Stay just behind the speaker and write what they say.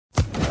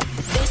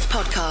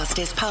podcast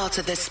is part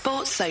of the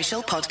Sports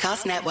Social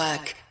Podcast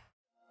Network.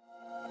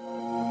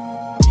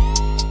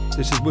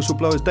 This is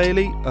Whistleblowers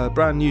Daily, a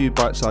brand new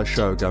bite-sized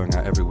show going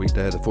out every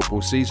weekday of the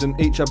football season.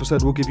 Each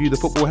episode will give you the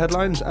football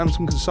headlines and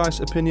some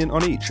concise opinion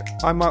on each.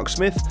 I'm Mark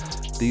Smith.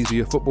 These are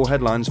your football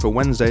headlines for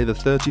Wednesday, the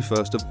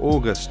 31st of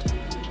August.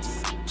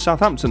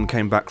 Southampton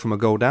came back from a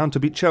goal down to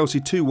beat Chelsea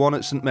 2-1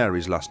 at St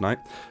Mary's last night.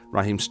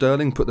 Raheem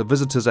Sterling put the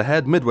visitors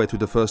ahead midway through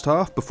the first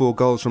half before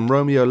goals from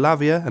Romeo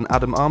Lavia and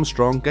Adam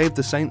Armstrong gave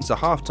the Saints a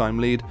half-time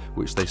lead,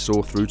 which they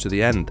saw through to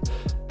the end.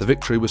 The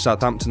victory was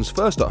Southampton's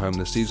first at home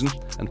this season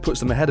and puts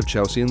them ahead of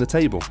Chelsea in the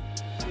table.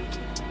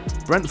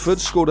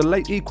 Brentford scored a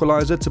late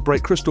equaliser to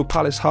break Crystal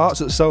Palace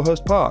hearts at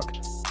Selhurst Park.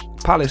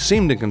 Palace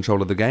seemed in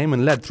control of the game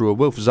and led through a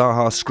Wilf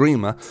Zaha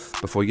screamer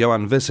before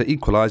Johan Visser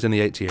equalised in the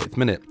 88th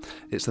minute.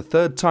 It's the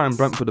third time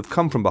Brentford have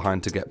come from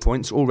behind to get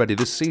points already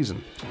this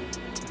season.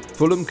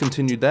 Fulham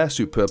continued their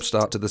superb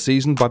start to the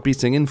season by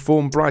beating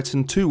in-form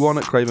Brighton 2-1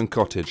 at Craven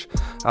Cottage.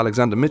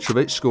 Alexander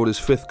Mitrovic scored his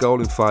fifth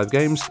goal in 5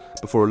 games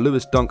before a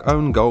Lewis Dunk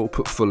own goal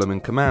put Fulham in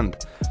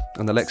command.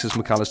 An Alexis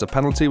McAllister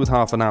penalty with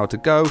half an hour to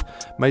go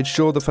made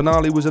sure the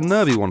finale was a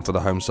nervy one for the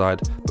home side,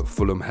 but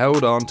Fulham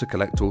held on to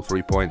collect all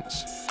 3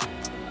 points.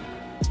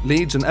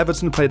 Leeds and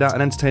Everton played out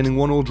an entertaining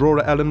 1-1 draw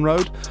at Ellen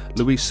Road.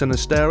 Luis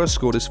Sinisterra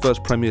scored his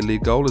first Premier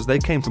League goal as they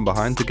came from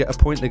behind to get a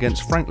point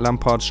against Frank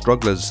Lampard's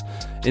strugglers.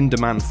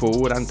 In-demand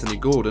forward Anthony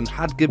Gordon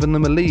had given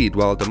them a lead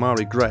while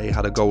Damari Gray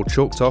had a goal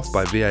chalked off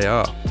by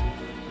VAR.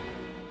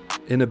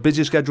 In a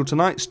busy schedule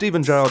tonight,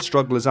 Steven Gerrard's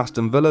strugglers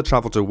Aston Villa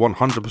travel to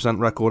 100%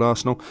 record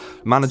Arsenal,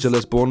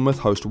 managerless Bournemouth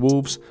host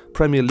Wolves,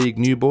 Premier League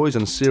new boys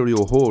and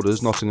serial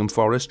hoarders Nottingham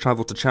Forest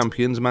travel to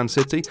champions Man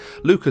City,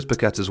 Lucas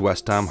Paqueta's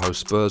West Ham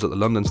host Spurs at the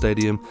London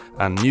Stadium,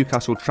 and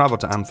Newcastle travel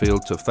to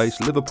Anfield to face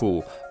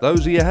Liverpool.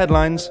 Those are your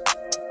headlines.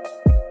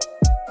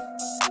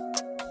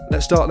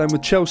 Let's start then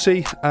with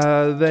Chelsea.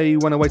 They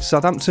went away to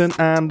Southampton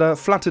and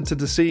flattered to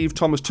deceive.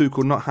 Thomas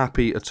Tuchel not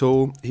happy at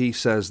all. He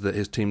says that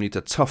his team need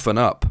to toughen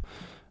up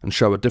and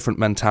show a different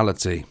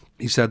mentality.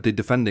 He said the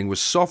defending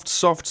was soft.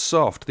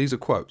 These are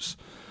quotes.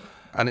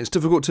 And it's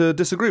difficult to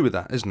disagree with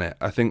that, isn't it?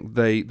 I think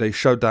they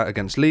showed that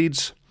against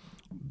Leeds.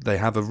 They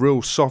have a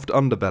real soft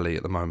underbelly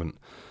at the moment.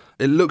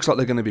 It looks like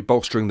they're going to be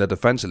bolstering their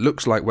defence. It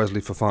looks like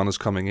Wesley Fofana's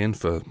coming in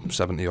for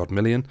 70 odd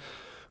million.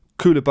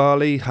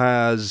 Koulibaly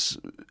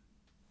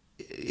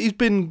he's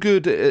been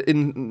good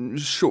in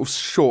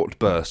short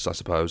bursts, I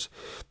suppose,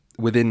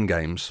 within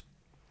games.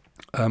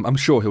 I'm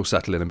sure he'll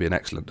settle in and be an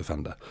excellent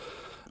defender.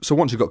 So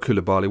once you've got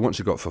Koulibaly, once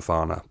you've got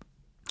Fofana,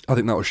 I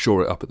think that will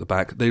shore it up at the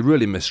back. They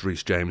really miss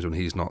Reece James when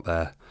he's not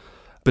there.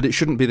 But it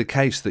shouldn't be the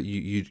case that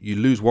you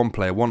lose one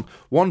player, one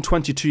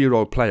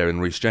 22-year-old player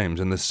in Reece James,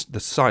 and the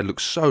side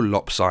looks so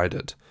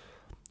lopsided.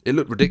 It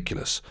looked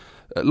ridiculous.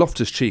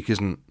 Loftus-Cheek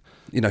isn't,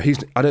 I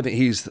don't think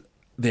he's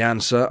the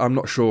answer. I'm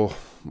not sure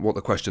what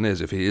the question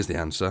is, if he is the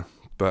answer,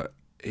 but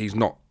he's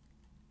not,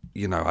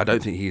 I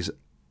don't think he's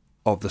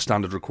of the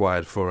standard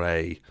required for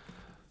a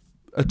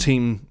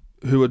team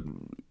who are,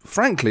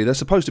 frankly, they're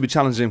supposed to be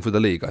challenging for the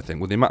league, I think,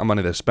 with the amount of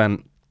money they've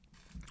spent,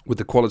 with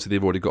the quality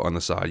they've already got on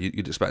the side.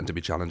 You'd expect them to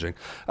be challenging.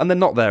 And they're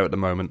not there at the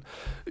moment.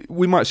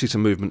 We might see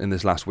some movement in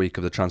this last week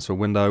of the transfer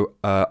window.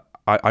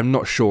 I'm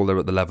not sure they're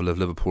at the level of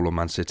Liverpool or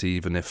Man City,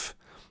 even if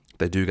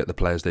they do get the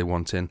players they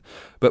want in.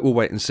 But we'll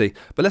wait and see.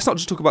 But let's not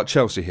just talk about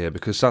Chelsea here,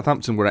 because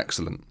Southampton were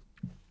excellent,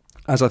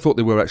 as I thought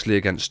they were actually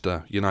against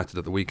United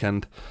at the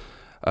weekend.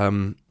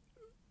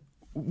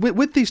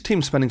 With these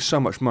teams spending so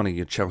much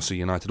money, Chelsea,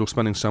 United, all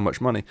spending so much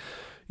money,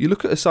 you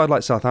look at a side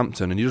like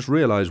Southampton and you just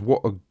realise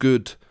what a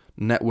good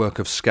network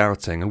of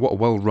scouting and what a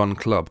well-run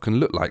club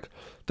can look like.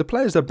 The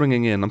players they're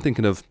bringing in, I'm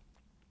thinking of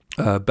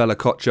Bella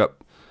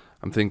Kotchup,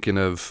 I'm thinking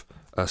of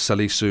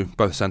Salisu,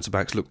 both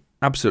centre-backs look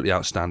absolutely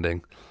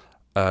outstanding.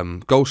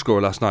 Goal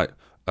scorer last night,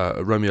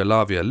 Romeo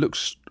Lavia,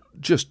 looks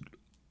just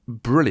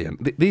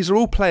brilliant. These are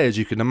all players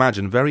you can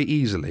imagine very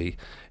easily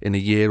in a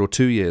year or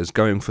 2 years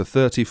going for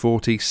 30,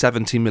 40,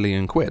 70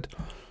 million quid.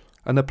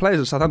 And the players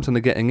that Southampton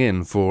are getting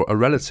in for a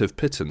relative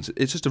pittance.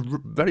 It's just a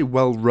very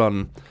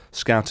well-run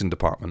scouting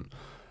department.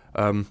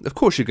 Of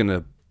course you're going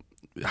to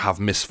have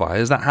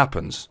misfires. That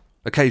happens.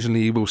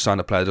 Occasionally you will sign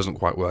a player that doesn't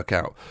quite work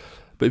out.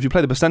 But if you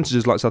play the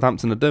percentages like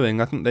Southampton are doing,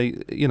 I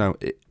think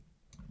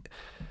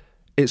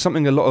it's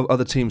something a lot of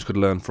other teams could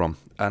learn from.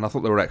 And I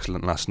thought they were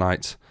excellent last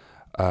night.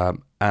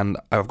 And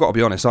I've got to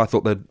be honest, I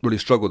thought they'd really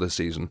struggled this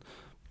season.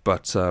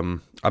 But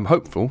I'm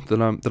hopeful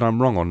that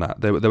I'm wrong on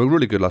that. They were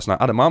really good last night.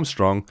 Adam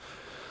Armstrong,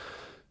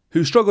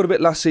 who struggled a bit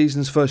last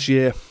season's first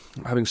year,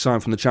 having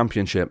signed from the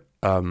Championship.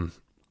 I'm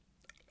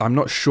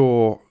not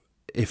sure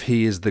if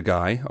he is the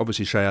guy.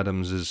 Obviously, Shea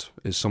Adams is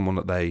someone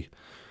that they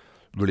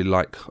really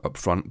like up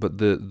front. But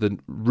the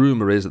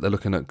rumour is that they're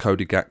looking at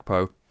Cody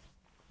Gakpo.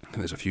 I think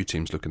there's a few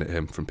teams looking at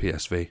him from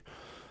PSV.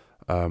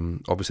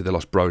 Obviously, they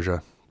lost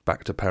Broja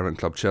back to parent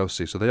club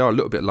Chelsea, so they are a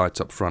little bit light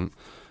up front.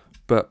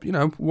 But,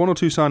 one or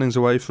two signings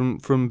away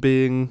from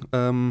being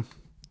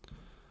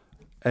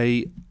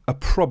a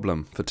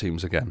problem for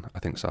teams again, I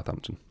think,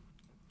 Southampton.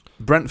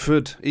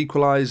 Brentford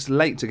equalised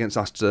late against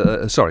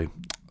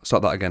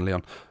Start that again,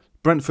 Leon.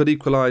 Brentford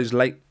equalised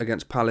late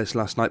against Palace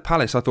last night.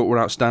 Palace, I thought, were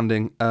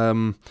outstanding.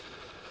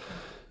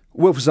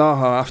 Wilf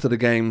Zaha, after the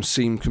game,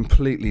 seemed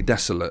completely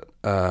desolate,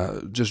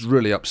 just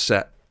really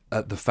upset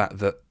at the fact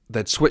that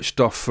they'd switched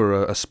off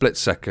for a split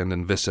second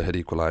and Visser had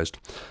equalised.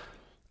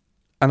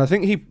 And I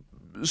think he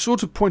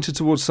sort of pointed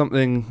towards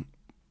something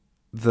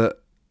that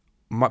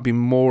might be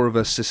more of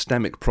a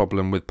systemic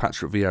problem with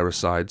Patrick Vieira's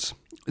sides.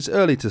 It's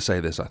early to say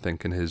this, I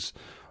think, in his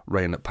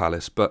reign at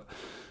Palace, but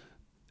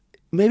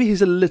maybe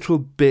he's a little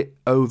bit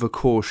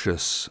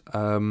overcautious.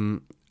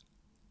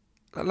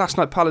 Last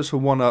night, Palace were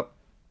 1-up,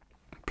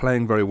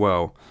 playing very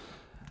well,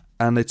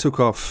 and they took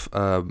off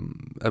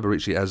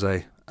Eberechi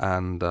Eze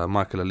and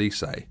Michael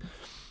Olise,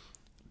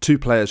 two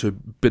players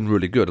who've been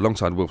really good,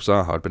 alongside Wilf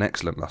Zaha, had been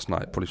excellent last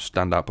night, probably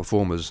standout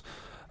performers,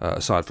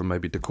 aside from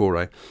maybe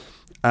Decore.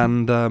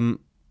 And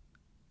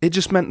it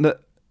just meant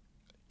that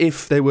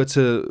if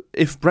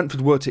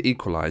Brentford were to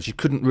equalise, you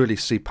couldn't really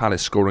see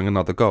Palace scoring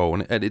another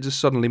goal, and it just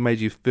suddenly made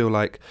you feel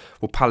like,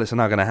 well, Palace are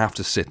now going to have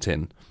to sit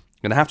in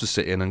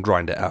and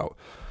grind it out.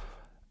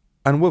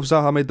 And Wilf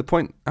Zaha made the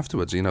point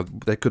afterwards,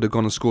 they could have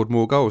gone and scored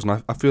more goals,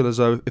 and I feel as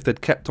though if they'd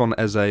kept on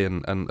Eze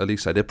and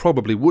Olise, they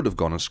probably would have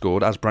gone and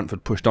scored. As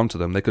Brentford pushed onto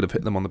them, they could have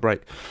hit them on the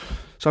break.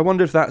 So I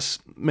wonder if that's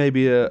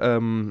maybe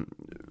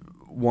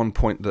one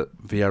point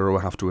that Vieira will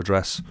have to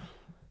address.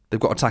 They've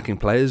got attacking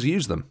players,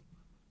 use them.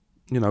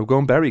 Go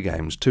and bury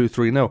games,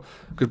 2-3-0.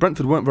 Because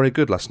Brentford weren't very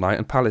good last night,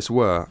 and Palace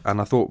were, and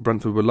I thought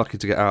Brentford were lucky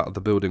to get out of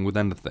the building with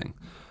anything.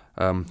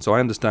 So I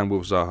understand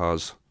Wilf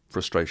Zaha's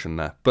frustration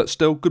there. But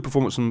still, good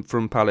performance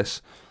from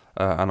Palace,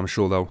 and I'm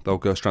sure they'll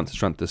go strength to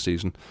strength this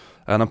season.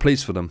 And I'm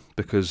pleased for them,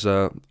 because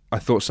I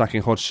thought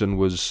sacking Hodgson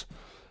was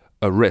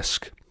a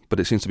risk, but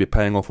it seems to be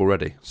paying off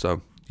already.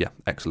 So, yeah,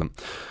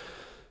 excellent.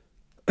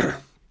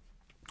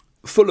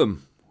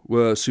 Fulham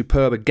were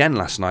superb again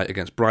last night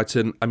against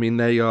Brighton. I mean,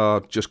 they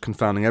are just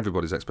confounding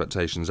everybody's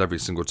expectations every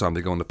single time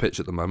they go on the pitch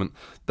at the moment.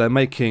 They're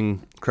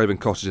making Craven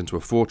Cottage into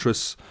a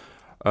fortress,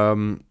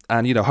 and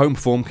home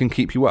form can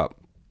keep you up.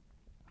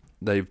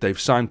 They've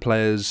signed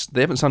players.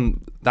 They haven't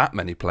signed that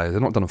many players.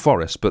 They've not done a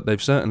Forest, but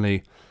they've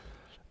certainly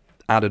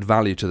added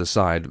value to the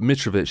side.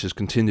 Mitrovic has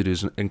continued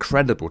his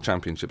incredible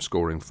Championship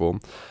scoring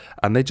form,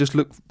 and they just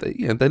look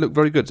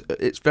very good.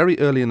 It's very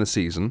early in the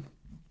season,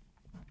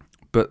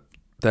 but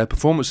their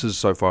performances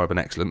so far have been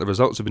excellent. The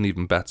results have been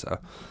even better.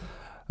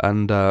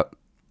 And,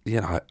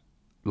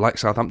 like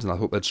Southampton, I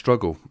thought they'd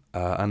struggle.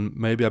 And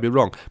maybe I'd be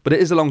wrong. But it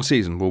is a long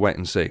season. We'll wait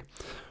and see.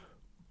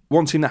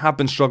 One team that have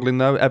been struggling,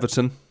 though,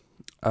 Everton.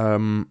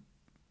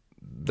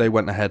 They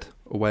went ahead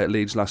away at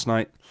Leeds last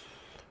night.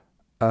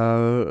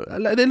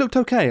 They looked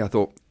okay, I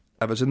thought,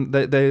 Everton.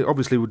 They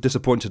obviously were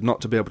disappointed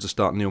not to be able to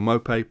start Neal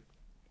Maupay.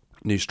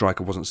 New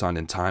striker wasn't signed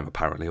in time,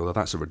 apparently, although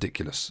that's a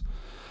ridiculous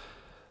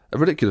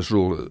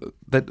rule.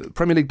 The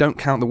Premier League don't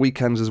count the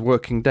weekends as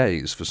working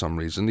days for some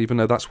reason, even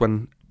though that's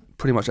when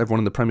pretty much everyone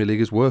in the Premier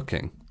League is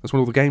working. That's when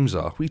all the games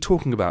are. What are you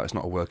talking about? It's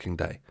not a working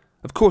day.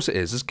 Of course it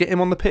is. Just get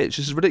him on the pitch.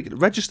 This is ridiculous.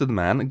 Register the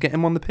man and get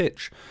him on the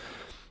pitch.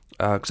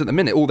 Because at the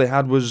minute, all they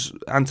had was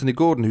Anthony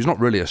Gordon, who's not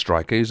really a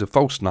striker. He's a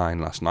false nine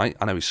last night.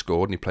 I know he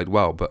scored and he played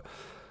well, but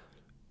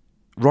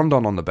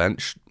Rondon on the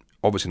bench,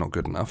 obviously not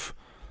good enough.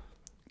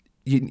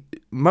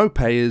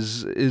 Maupay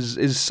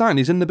is signed.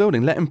 He's in the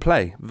building. Let him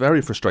play.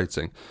 Very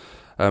frustrating.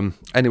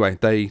 Anyway,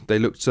 they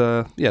looked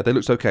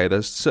okay.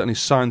 There's certainly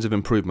signs of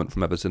improvement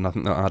from Everton. I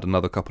think they'll add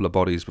another couple of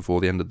bodies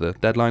before the end of the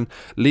deadline.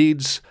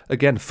 Leeds,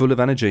 again, full of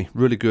energy.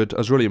 Really good. I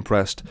was really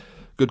impressed.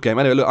 Good game.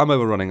 Anyway, look, I'm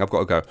overrunning. I've got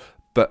to go.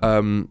 But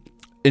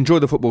enjoy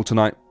the football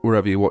tonight,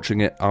 wherever you're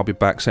watching it. I'll be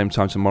back same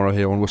time tomorrow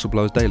here on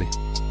Whistleblowers Daily.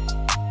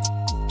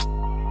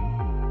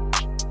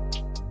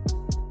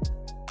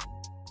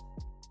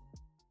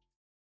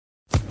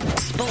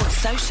 Sports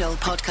Social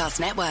Podcast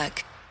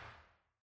Network.